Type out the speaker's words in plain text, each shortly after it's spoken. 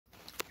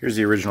Here's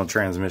the original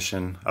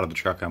transmission out of the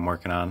truck I'm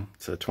working on.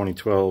 It's a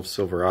 2012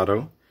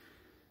 Silverado,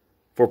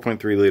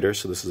 4.3 liter,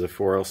 so this is a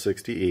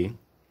 4L60E.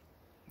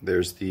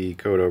 There's the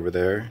code over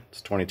there,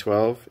 it's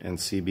 2012, and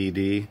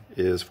CBD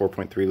is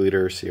 4.3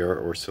 liter CR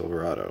or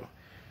Silverado.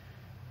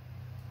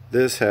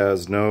 This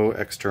has no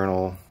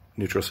external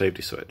neutral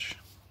safety switch.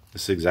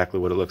 This is exactly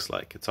what it looks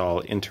like. It's all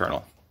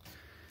internal.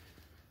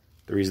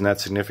 The reason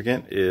that's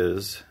significant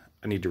is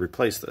I need to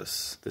replace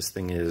this. This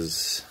thing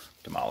is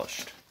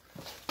demolished.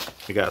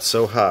 It got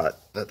so hot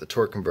that the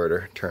torque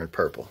converter turned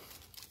purple.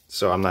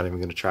 So I'm not even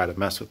going to try to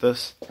mess with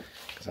this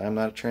because I'm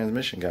not a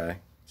transmission guy.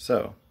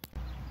 So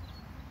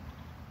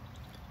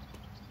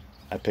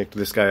I picked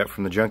this guy up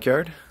from the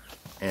junkyard,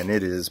 and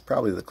it is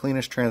probably the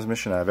cleanest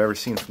transmission I've ever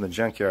seen from the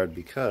junkyard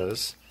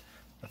because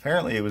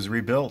apparently it was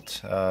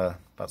rebuilt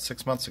about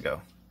 6 months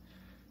ago,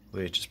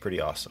 which is pretty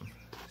awesome.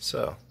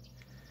 So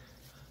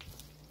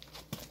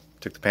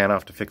took the pan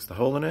off to fix the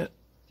hole in it.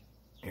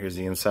 Here's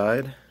the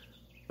inside.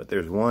 But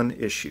there's one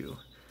issue.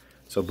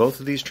 So both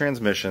of these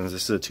transmissions,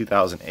 this is a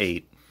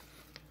 2008,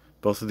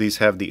 both of these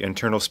have the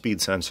internal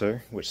speed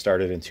sensor, which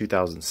started in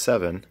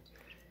 2007.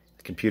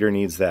 The computer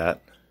needs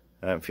that.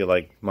 I don't feel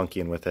like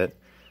monkeying with it.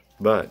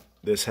 But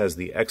this has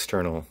the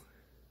external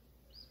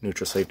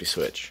neutral safety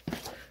switch.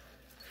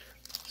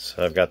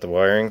 So I've got the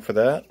wiring for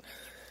that.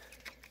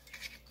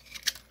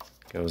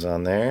 Goes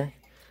on there.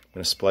 I'm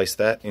going to splice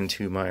that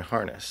into my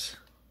harness.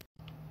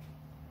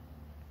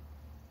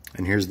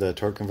 And here's the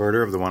torque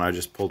converter of the one I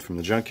just pulled from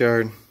the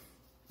junkyard.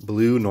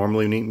 Blue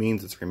normally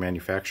means it's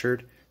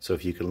remanufactured. So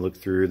if you can look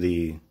through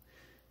the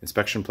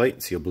inspection plate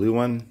and see a blue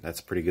one, that's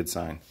a pretty good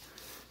sign.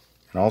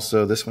 And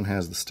also this one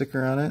has the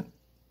sticker on it,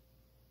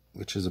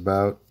 which is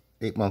about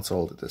 8 months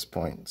old at this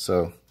point.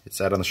 So it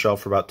sat on the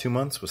shelf for about 2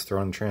 months, was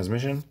thrown in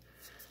transmission.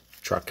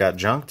 Truck got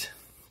junked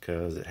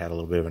because it had a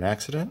little bit of an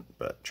accident,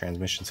 but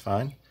transmission's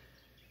fine.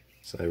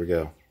 So there we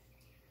go.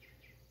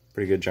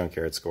 Pretty good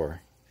junkyard score.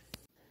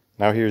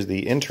 Now here's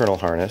the internal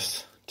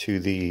harness to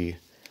the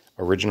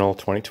original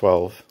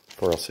 2012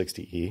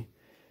 4L60E.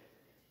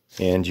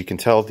 And you can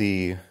tell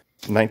the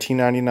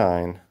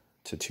 1999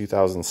 to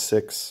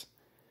 2006,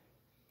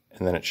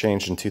 and then it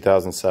changed in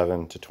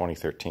 2007 to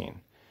 2013.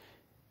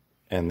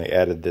 And they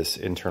added this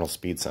internal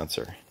speed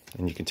sensor.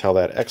 And you can tell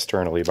that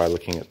externally by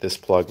looking at this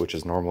plug, which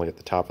is normally at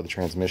the top of the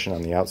transmission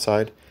on the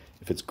outside.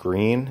 If it's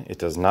green, it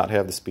does not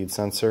have the speed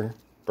sensor.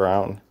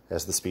 Brown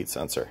has the speed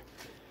sensor.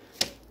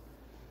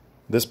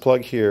 This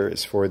plug here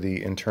is for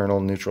the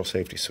internal neutral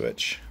safety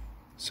switch.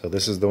 So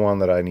this is the one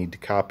that I need to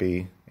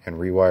copy and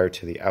rewire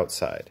to the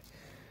outside.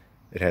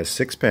 It has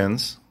 6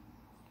 pins.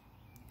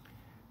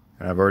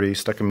 And I've already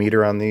stuck a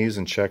meter on these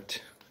and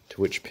checked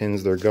to which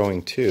pins they're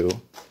going to.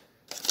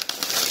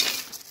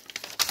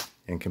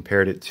 And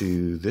compared it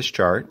to this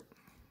chart,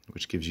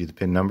 which gives you the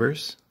pin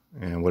numbers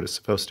and what it's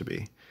supposed to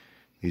be.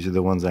 These are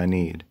the ones I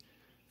need.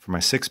 For my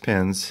 6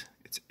 pins,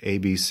 it's A,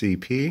 B, C,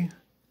 P,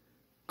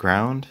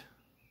 ground,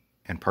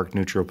 and park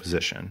neutral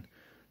position.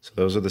 So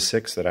those are the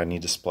 6 that I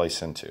need to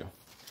splice into.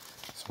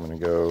 So I'm going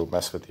to go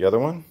mess with the other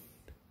one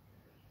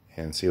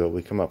and see what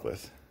we come up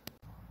with.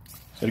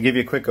 So to give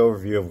you a quick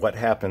overview of what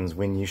happens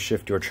when you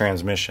shift your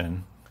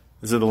transmission,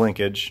 this is the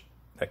linkage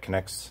that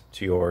connects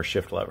to your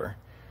shift lever.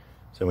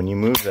 So when you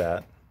move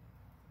that,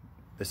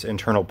 this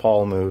internal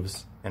pawl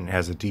moves and it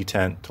has a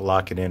detent to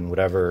lock it in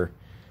whatever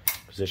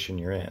position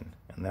you're in.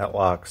 And that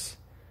locks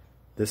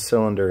this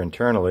cylinder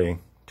internally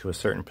to a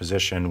certain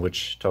position,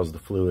 which tells the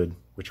fluid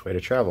which way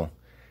to travel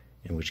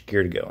and which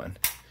gear to go in.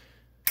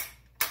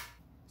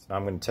 So now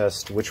I'm going to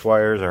test which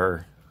wires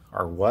are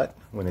what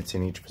when it's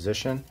in each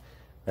position.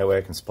 That way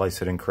I can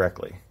splice it in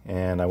correctly.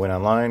 And I went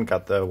online,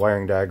 got the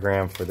wiring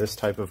diagram for this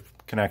type of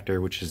connector,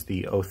 which is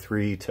the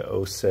 03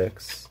 to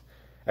 06.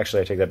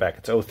 Actually, I take that back.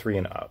 It's 03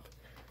 and up,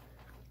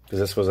 because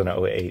this was an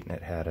 08 and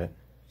it had it.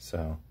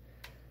 So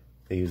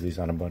they use these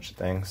on a bunch of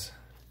things.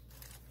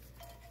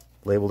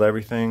 Labeled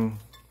everything,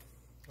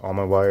 all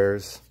my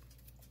wires,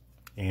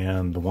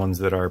 and the ones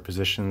that are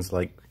positions,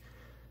 like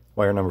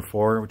wire number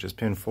 4, which is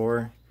pin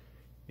 4,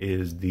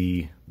 is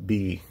the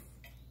B,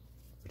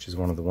 which is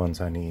one of the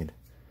ones I need.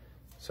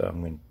 So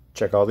I'm going to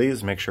check all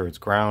these, make sure it's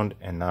ground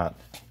and not.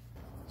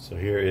 So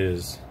here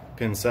is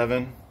pin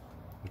 7,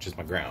 which is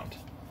my ground.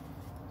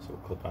 So we'll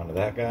clip onto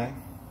that guy.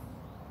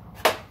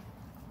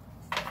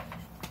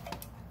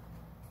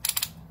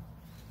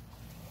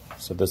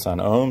 Set this on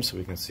ohms so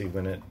we can see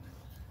when it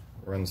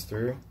runs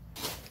through.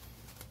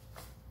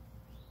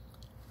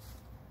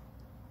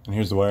 And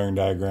here's the wiring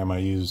diagram I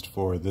used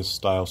for this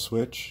style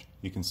switch.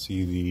 You can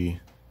see the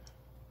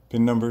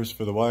pin numbers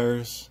for the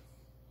wires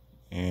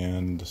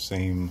and the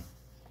same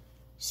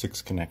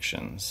 6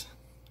 connections.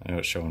 I know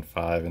it's showing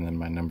 5, and then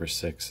my number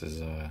 6 is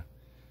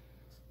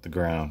the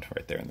ground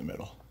right there in the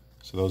middle.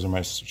 So those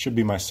are should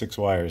be my 6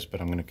 wires,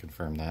 but I'm going to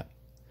confirm that.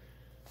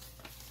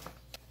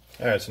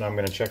 Alright, so now I'm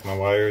going to check my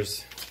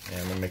wires,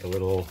 and I'm going to make a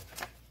little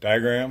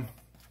diagram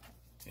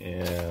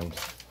and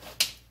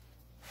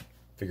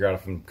figure out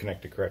if I'm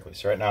connected correctly.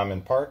 So right now I'm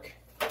in park,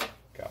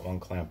 got one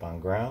clamp on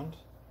ground.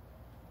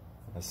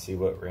 Let's see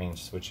what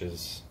range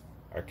switches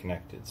are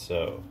connected.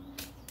 So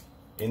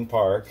in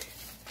park,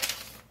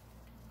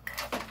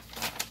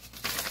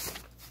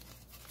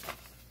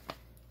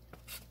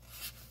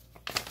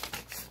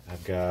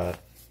 I've got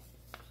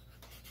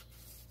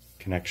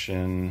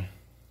connection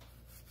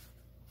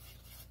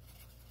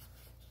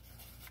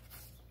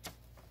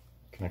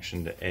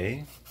to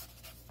A.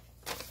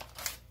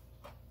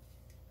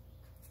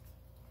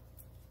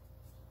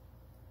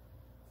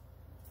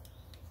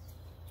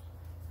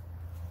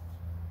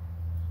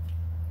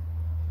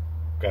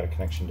 Got a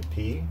connection to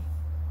P.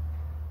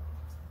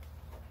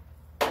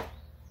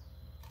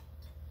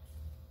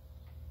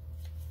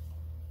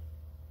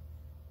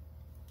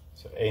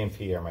 So A and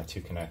P are my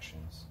two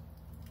connections.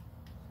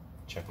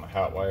 Check my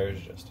hot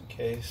wires just in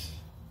case.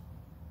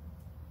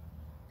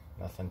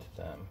 Nothing to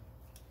them.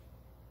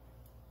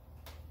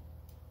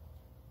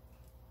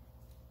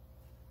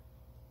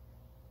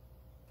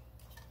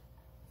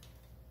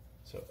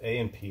 So A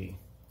and P.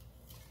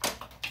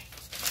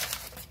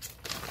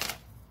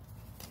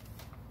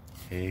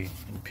 A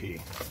and P.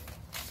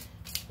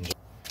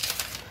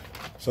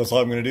 So that's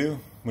all I'm going to do. I'm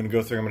going to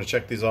go through, I'm going to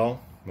check these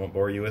all. I won't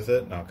bore you with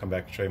it, and I'll come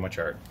back and show you my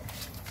chart.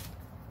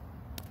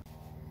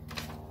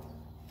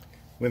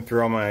 Went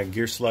through all my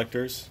gear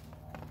selectors.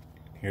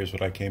 Here's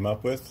what I came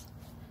up with.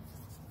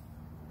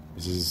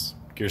 This is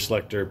gear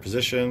selector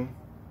position,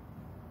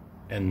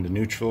 and the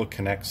neutral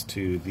connects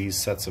to these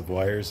sets of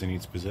wires in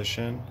each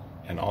position,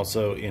 and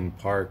also in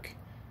park,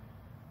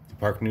 the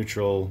park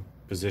neutral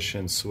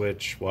position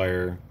switch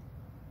wire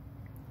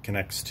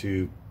connects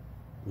to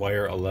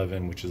wire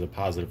 11, which is a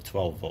positive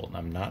 12 volt. And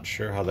I'm not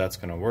sure how that's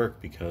going to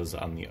work because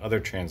on the other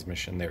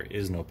transmission there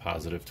is no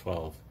positive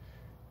 12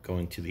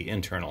 going to the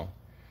internal.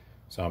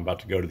 So I'm about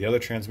to go to the other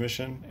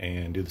transmission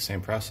and do the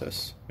same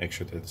process, make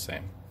sure they're the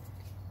same.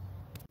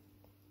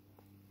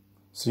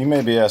 So you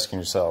may be asking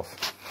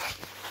yourself,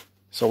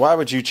 so why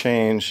would you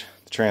change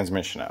the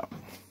transmission out?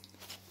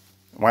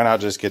 Why not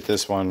just get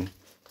this one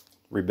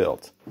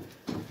rebuilt?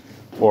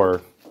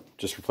 Or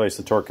just replace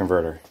the torque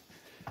converter?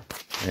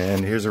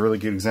 And here's a really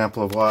good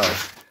example of why.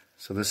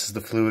 So this is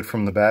the fluid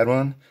from the bad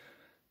one.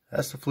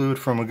 That's the fluid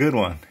from a good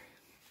one.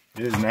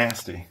 It is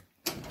nasty.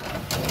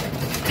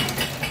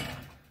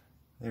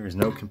 There is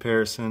no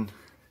comparison,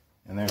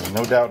 and there is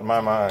no doubt in my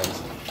mind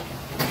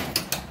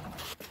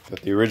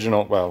that the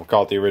original, well, we'll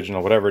call it the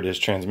original, whatever it is,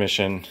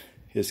 transmission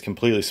is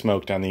completely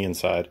smoked on the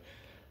inside.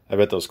 I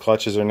bet those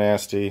clutches are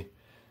nasty.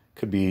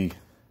 Could be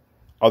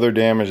other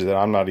damage that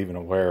I'm not even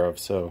aware of.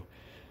 So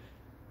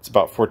it's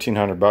about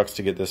 $1,400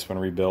 to get this one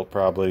rebuilt,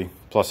 probably,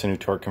 plus a new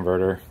torque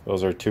converter.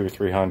 Those are $200 or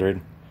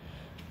 $300.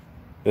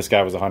 This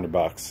guy was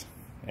 $100,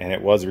 and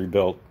it was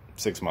rebuilt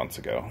 6 months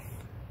ago.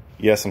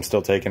 Yes, I'm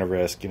still taking a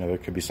risk. You know, there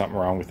could be something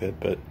wrong with it,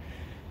 but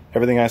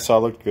everything I saw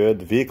looked good.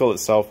 The vehicle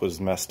itself was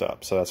messed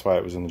up, so that's why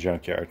it was in the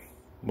junkyard.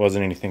 It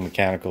wasn't anything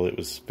mechanical, it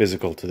was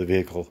physical to the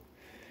vehicle.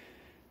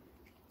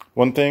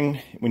 One thing,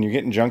 when you're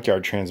getting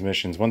junkyard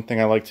transmissions, one thing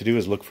I like to do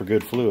is look for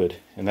good fluid.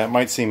 And that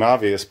might seem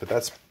obvious, but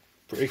that's a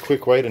pretty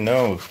quick way to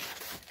know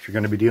if you're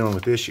going to be dealing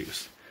with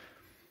issues.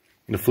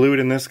 The fluid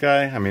in this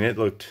guy, I mean, it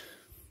looked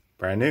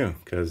brand new,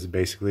 because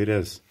basically it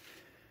is.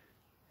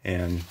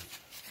 And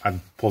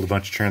I've pulled a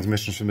bunch of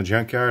transmissions from the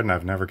junkyard, and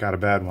I've never got a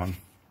bad one.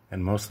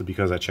 And mostly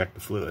because I checked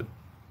the fluid.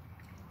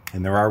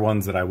 And there are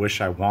ones that I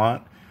wish I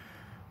want,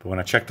 but when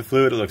I check the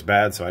fluid, it looks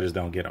bad, so I just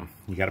don't get them.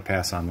 You got to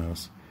pass on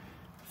those.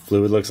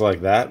 Fluid looks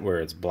like that, where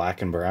it's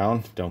black and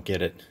brown, don't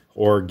get it.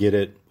 Or get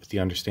it with the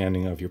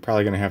understanding of you're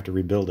probably going to have to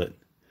rebuild it.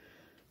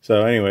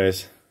 So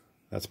anyways,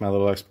 that's my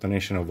little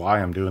explanation of why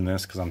I'm doing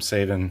this, because I'm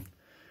saving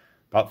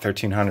about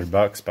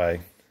 $1,300 by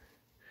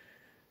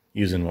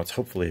using what's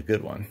hopefully a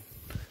good one,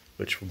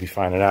 which we'll be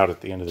finding out at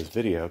the end of this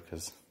video,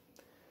 because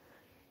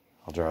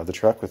I'll drive the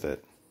truck with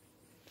it.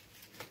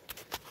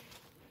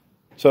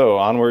 So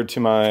onward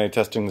to my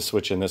testing the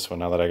switch in this one,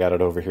 now that I got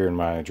it over here in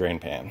my drain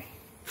pan.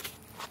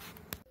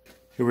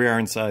 Here we are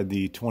inside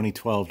the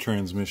 2012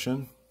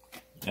 transmission,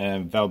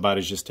 and valve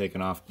body's just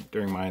taken off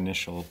during my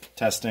initial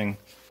testing.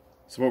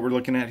 So what we're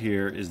looking at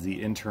here is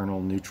the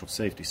internal neutral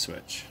safety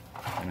switch.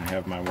 And I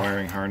have my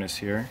wiring harness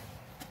here,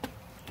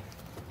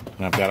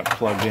 and I've got it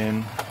plugged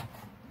in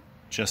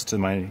just to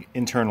my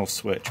internal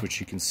switch, which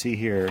you can see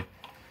here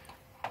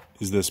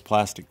is this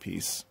plastic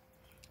piece.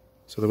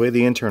 So the way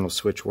the internal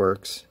switch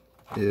works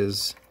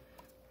is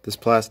this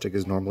plastic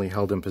is normally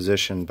held in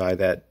position by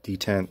that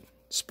detent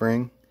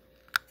spring.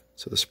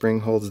 So the spring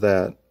holds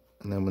that,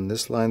 and then when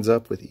this lines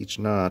up with each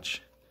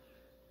notch,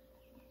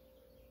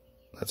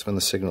 that's when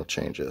the signal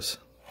changes.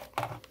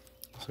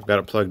 So I've got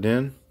it plugged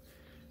in,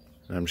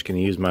 and I'm just going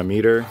to use my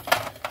meter,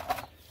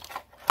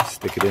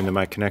 stick it into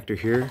my connector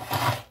here,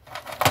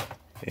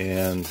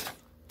 and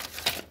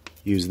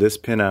use this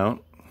pin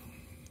out,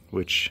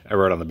 which I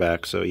wrote on the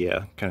back, so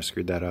yeah, kind of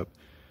screwed that up.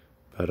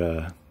 But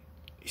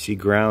you see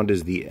ground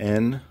is the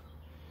N,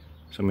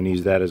 so I'm going to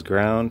use that as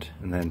ground,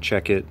 and then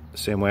check it the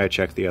same way I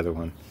checked the other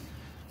one.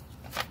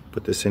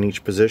 Put this in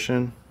each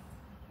position,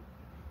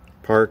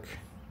 park,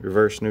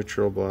 reverse,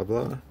 neutral, blah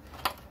blah,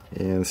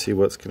 and see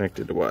what's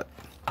connected to what.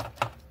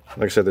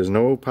 Like I said, there's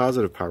no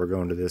positive power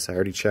going to this. I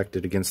already checked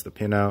it against the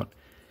pin out,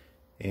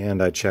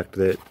 and I checked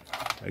it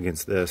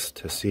against this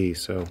to see.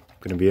 So I'm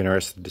going to be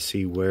interested to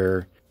see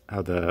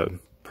how the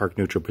park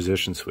neutral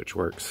position switch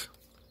works.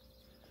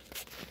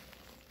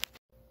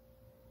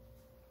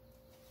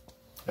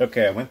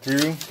 Okay, I went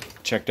through,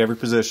 checked every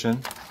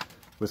position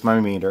with my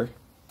meter.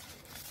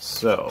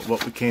 So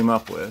what we came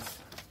up with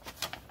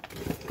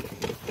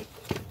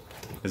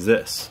is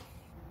this.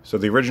 So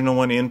the original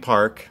one in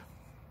park,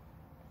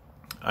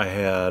 I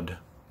had,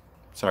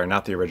 sorry,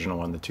 not the original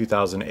one, the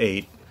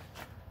 2008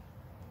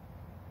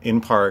 in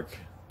park,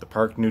 the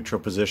park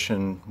neutral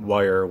position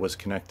wire was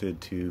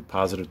connected to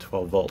positive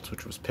 12 volts,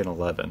 which was pin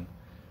 11.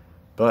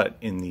 But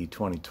in the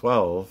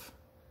 2012,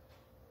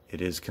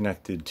 it is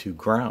connected to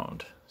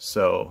ground.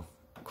 So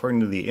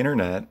according to the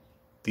internet,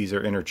 these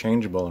are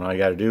interchangeable and all you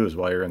got to do is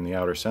wire in the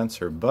outer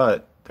sensor,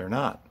 but they're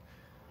not.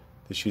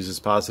 This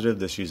uses positive,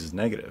 this uses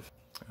negative.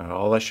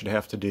 All I should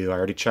have to do, I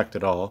already checked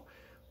it all,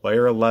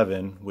 wire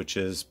 11, which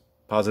is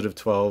positive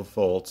 12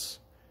 volts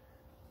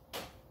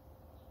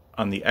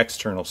on the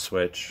external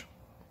switch,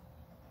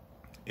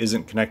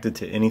 isn't connected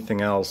to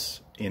anything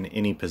else in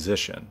any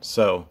position.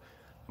 So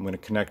I'm going to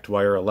connect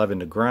wire 11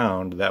 to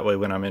ground. That way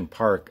when I'm in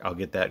park, I'll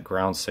get that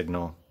ground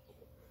signal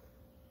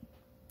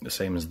the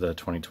same as the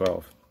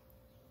 2012.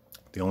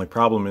 The only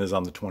problem is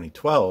on the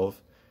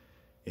 2012,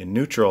 in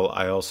neutral,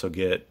 I also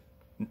get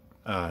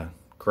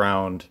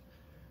ground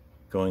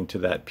going to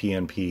that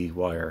PNP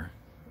wire.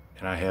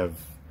 And I have,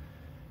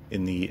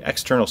 in the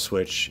external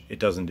switch, it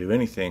doesn't do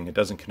anything. It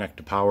doesn't connect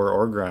to power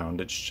or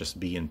ground. It's just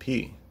B and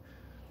P.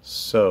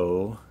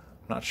 So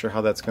I'm not sure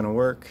how that's going to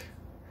work.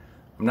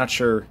 I'm not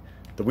sure.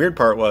 The weird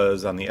part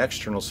was on the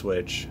external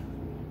switch,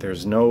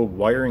 there's no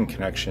wiring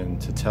connection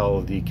to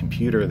tell the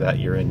computer that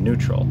you're in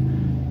neutral.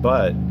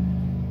 But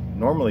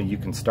normally you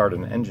can start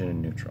an engine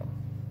in neutral.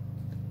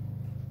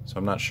 So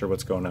I'm not sure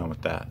what's going on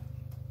with that.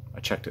 I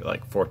checked it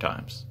like 4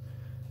 times.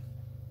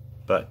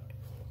 But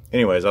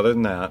anyways, other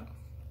than that,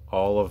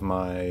 all of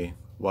my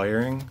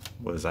wiring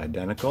was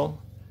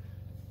identical,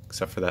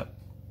 except for that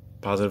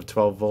positive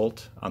 12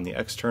 volt on the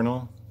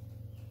external,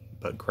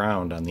 but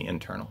ground on the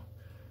internal.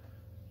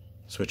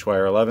 Switch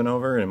wire 11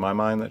 over, in my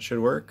mind that should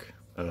work.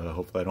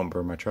 Hopefully I don't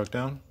burn my truck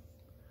down,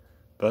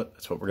 but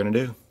that's what we're gonna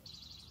do.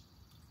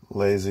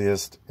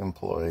 Laziest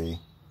employee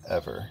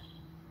ever.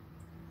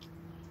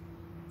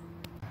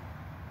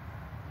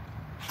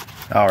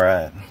 All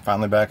right,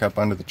 finally back up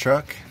under the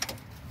truck.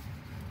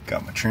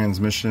 Got my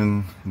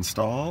transmission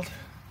installed.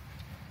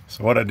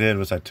 So what I did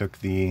was I took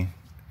the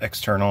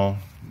external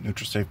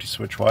neutral safety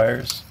switch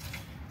wires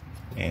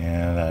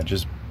and I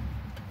just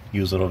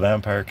used little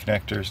vampire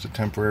connectors to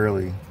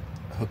temporarily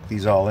hook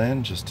these all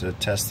in just to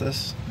test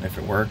this. And if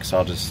it works,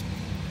 I'll just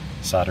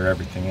solder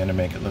everything in to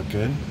make it look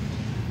good.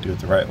 Do it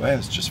the right way.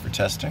 It's just for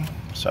testing.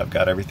 So I've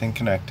got everything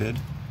connected.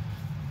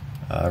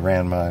 I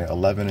ran my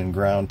 11 and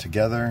ground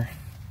together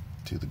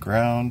to the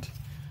ground.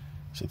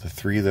 So the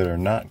 3 that are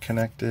not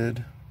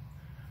connected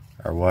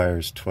are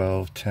wires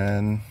 12,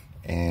 10,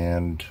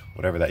 and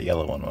whatever that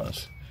yellow one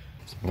was.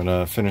 So I'm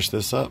gonna finish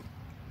this up,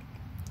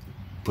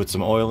 put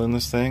some oil in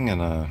this thing,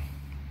 and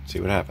see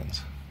what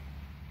happens.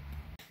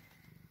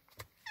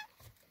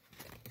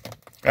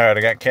 Alright,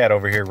 I got Cat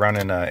over here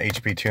running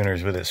HP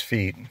tuners with his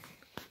feet.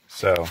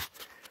 So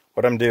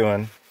what I'm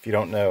doing, if you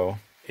don't know,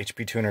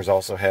 HP tuners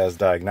also has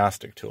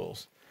diagnostic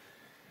tools.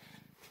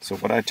 So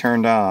what I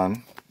turned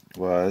on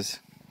was,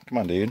 come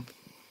on dude,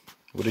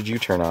 what did you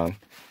turn on?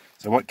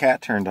 So what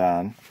Cat turned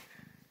on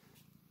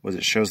was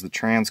it shows the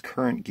trans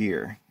current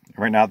gear.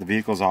 Right now the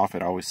vehicle's off,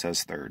 it always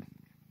says 3rd.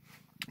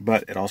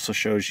 But it also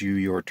shows you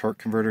your torque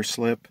converter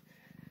slip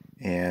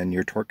and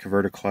your torque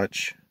converter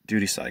clutch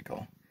duty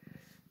cycle,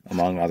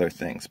 among other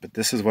things. But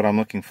this is what I'm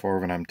looking for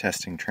when I'm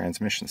testing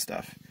transmission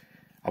stuff.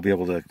 I'll be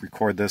able to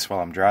record this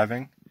while I'm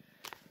driving.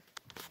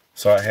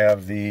 So I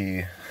have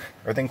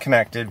everything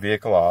connected,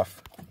 vehicle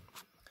off,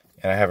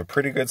 and I have a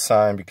pretty good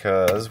sign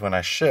because when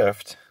I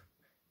shift,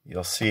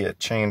 you'll see it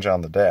change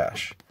on the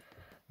dash.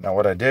 Now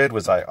what I did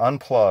was I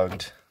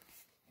unplugged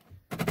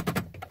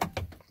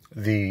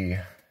the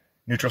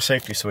neutral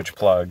safety switch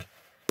plug,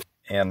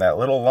 and that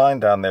little line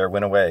down there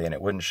went away and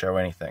it wouldn't show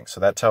anything. So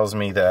that tells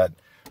me that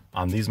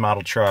on these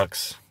model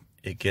trucks,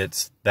 it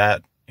gets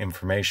that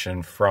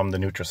information from the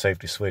neutral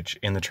safety switch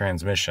in the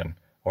transmission,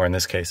 or in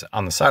this case,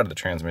 on the side of the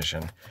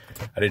transmission.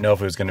 I didn't know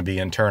if it was going to be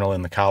internal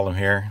in the column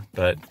here,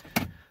 but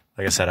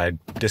like I said, I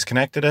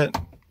disconnected it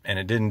and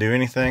it didn't do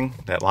anything.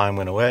 That line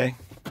went away.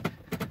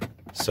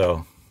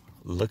 So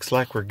looks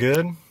like we're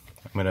good. I'm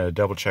going to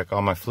double check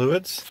all my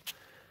fluids.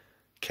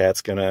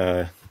 Cat's going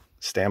to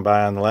stand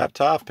by on the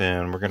laptop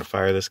and we're going to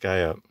fire this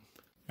guy up.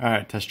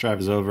 Alright, test drive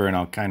is over and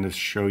I'll kind of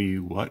show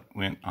you what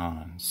went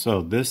on.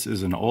 So this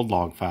is an old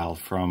log file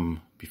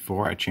from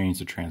before I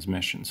changed the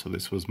transmission. So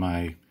this was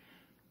my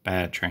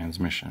bad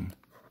transmission.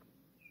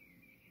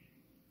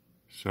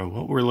 So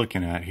what we're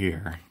looking at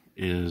here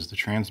is the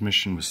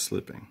transmission was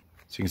slipping.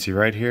 So you can see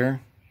right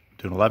here,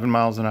 doing 11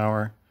 miles an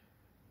hour.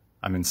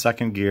 I'm in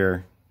 2nd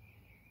gear.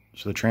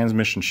 So the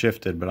transmission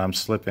shifted, but I'm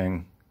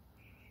slipping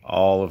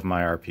all of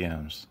my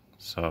RPMs.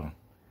 So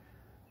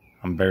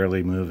I'm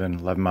barely moving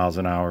 11 miles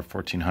an hour,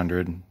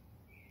 1400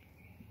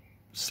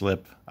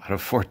 slip out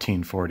of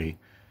 1440.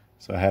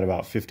 So I had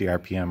about 50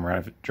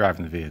 RPM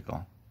driving the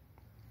vehicle.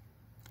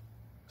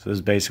 So this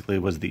basically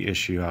was the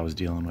issue I was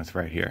dealing with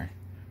right here.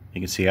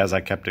 You can see as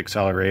I kept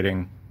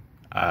accelerating,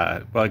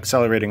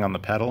 accelerating on the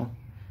pedal,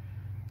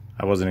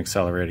 I wasn't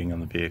accelerating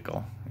on the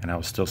vehicle, and I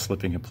was still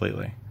slipping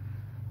completely.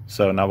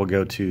 So now we'll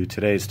go to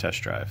today's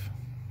test drive.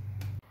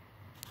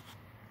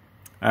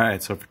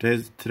 Alright, so for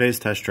today's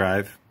test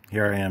drive,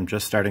 here I am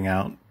just starting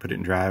out, put it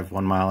in drive,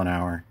 1 mile an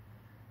hour.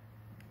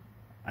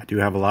 I do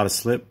have a lot of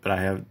slip, but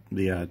I have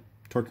the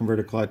torque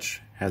converter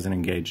clutch hasn't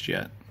engaged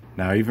yet.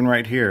 Now even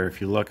right here,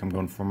 if you look, I'm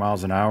going 4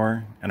 miles an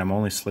hour, and I'm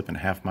only slipping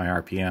half my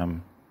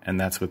RPM, and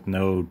that's with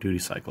no duty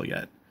cycle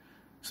yet.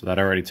 So that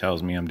already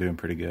tells me I'm doing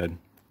pretty good.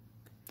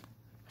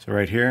 So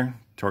right here,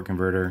 torque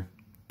converter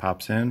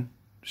pops in,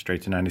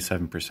 straight to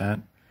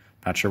 97%.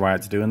 Not sure why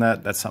it's doing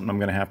that. That's something I'm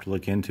going to have to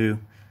look into.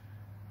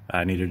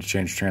 I needed to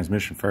change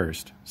transmission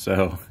first.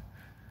 So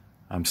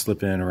I'm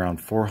slipping around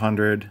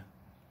 400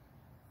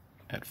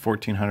 at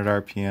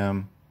 1400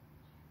 RPM.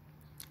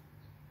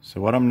 So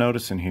what I'm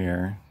noticing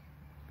here,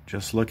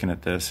 just looking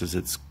at this, is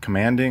it's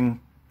commanding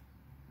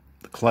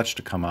the clutch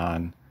to come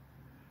on,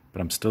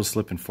 but I'm still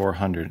slipping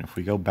 400. And if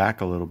we go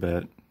back a little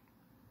bit,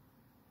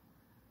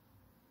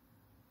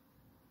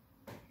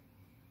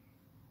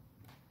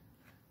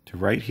 to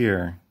right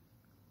here,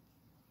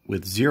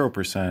 with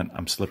 0%,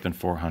 I'm slipping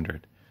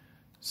 400.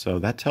 So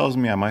that tells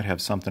me I might have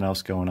something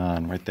else going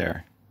on right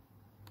there.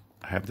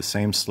 I have the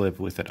same slip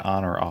with it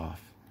on or off.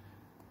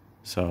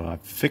 So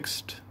I've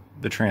fixed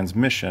the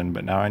transmission,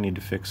 but now I need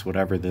to fix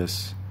whatever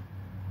this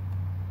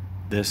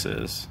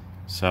is.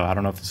 So I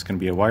don't know if it's going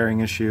to be a wiring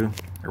issue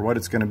or what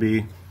it's going to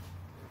be.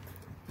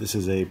 This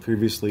is a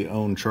previously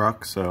owned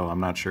truck, so I'm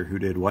not sure who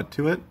did what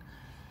to it.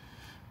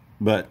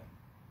 But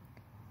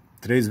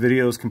today's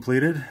video is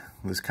completed.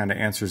 This kind of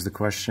answers the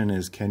question,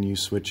 is can you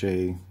switch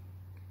a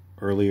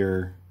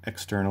earlier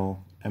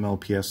external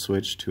MLPS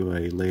switch to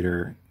a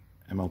later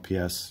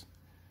MLPS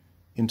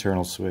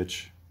internal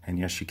switch? And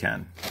yes, you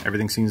can.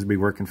 Everything seems to be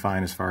working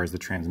fine as far as the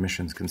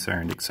transmission is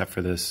concerned, except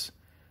for this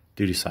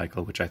duty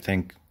cycle, which I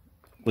think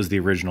was the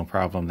original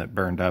problem that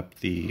burned up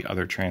the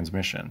other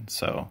transmission.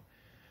 So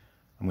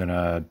I'm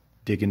gonna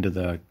dig into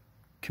the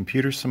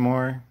computer some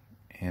more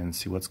and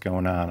see what's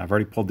going on. I've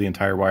already pulled the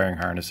entire wiring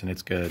harness and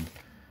it's good,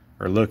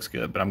 or looks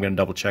good, but I'm gonna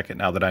double check it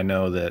now that I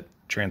know that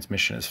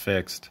transmission is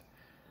fixed.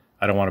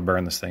 I don't want to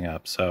burn this thing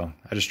up. So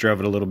I just drove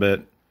it a little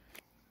bit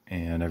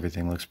and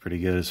everything looks pretty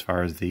good as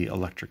far as the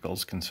electrical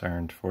is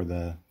concerned for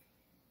the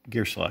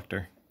gear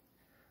selector.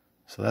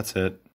 So that's it.